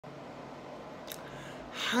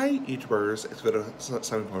Hi YouTubers, it's been a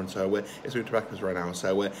Simon Porn, so it's doing tobacco's right now,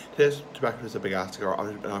 so today's tobacco is a big ass cigar.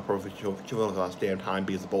 I'm probably killing the last damn time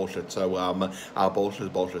because of bullshit, so bullshit is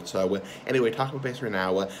bullshit. So anyway, talking about base right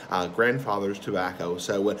now, grandfather's tobacco.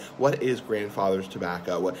 So what is grandfather's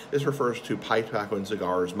tobacco? This refers to pipe tobacco and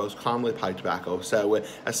cigars, most commonly pipe tobacco. So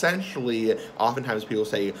essentially, oftentimes people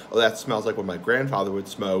say, oh, that smells like what my grandfather would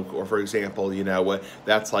smoke, or for example,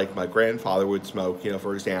 that's like my grandfather would smoke,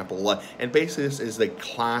 for example, and basically this is the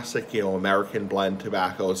classic, American blend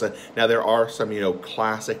tobaccos. Now there are some,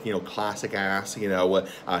 classic ass,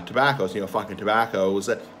 tobaccos, fucking tobaccos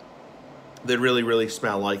that really, really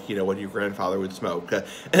smell like, what your grandfather would smoke.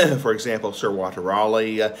 For example, Sir Walter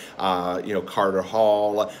Raleigh, Carter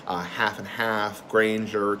Hall, Half and Half,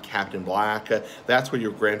 Granger, Captain Black. That's what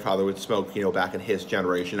your grandfather would smoke, back in his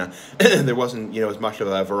generation. There wasn't, as much of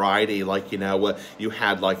a variety like, you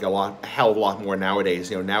had like a hell of a lot more nowadays.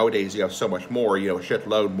 Nowadays you have so much more, a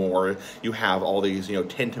shitload more. You have all these,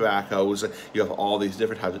 tin tobaccos. You have all these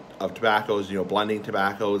different types of tobaccos, blending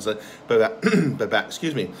tobaccos.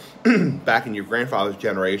 Excuse me, back in your grandfather's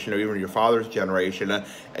generation or even your father's generation,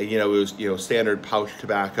 it was, standard pouch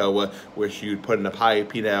tobacco, which you'd put in a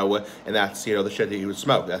pipe, and that's, the shit that he would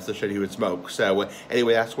smoke. That's the shit he would smoke. So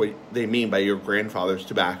anyway, that's what they mean by your grandfather's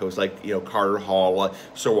tobaccos, like, Carter Hall,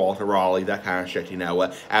 Sir Walter Raleigh, that kind of shit,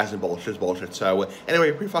 as in bullshit is bullshit. So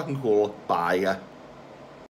anyway, pretty fucking cool. Bye.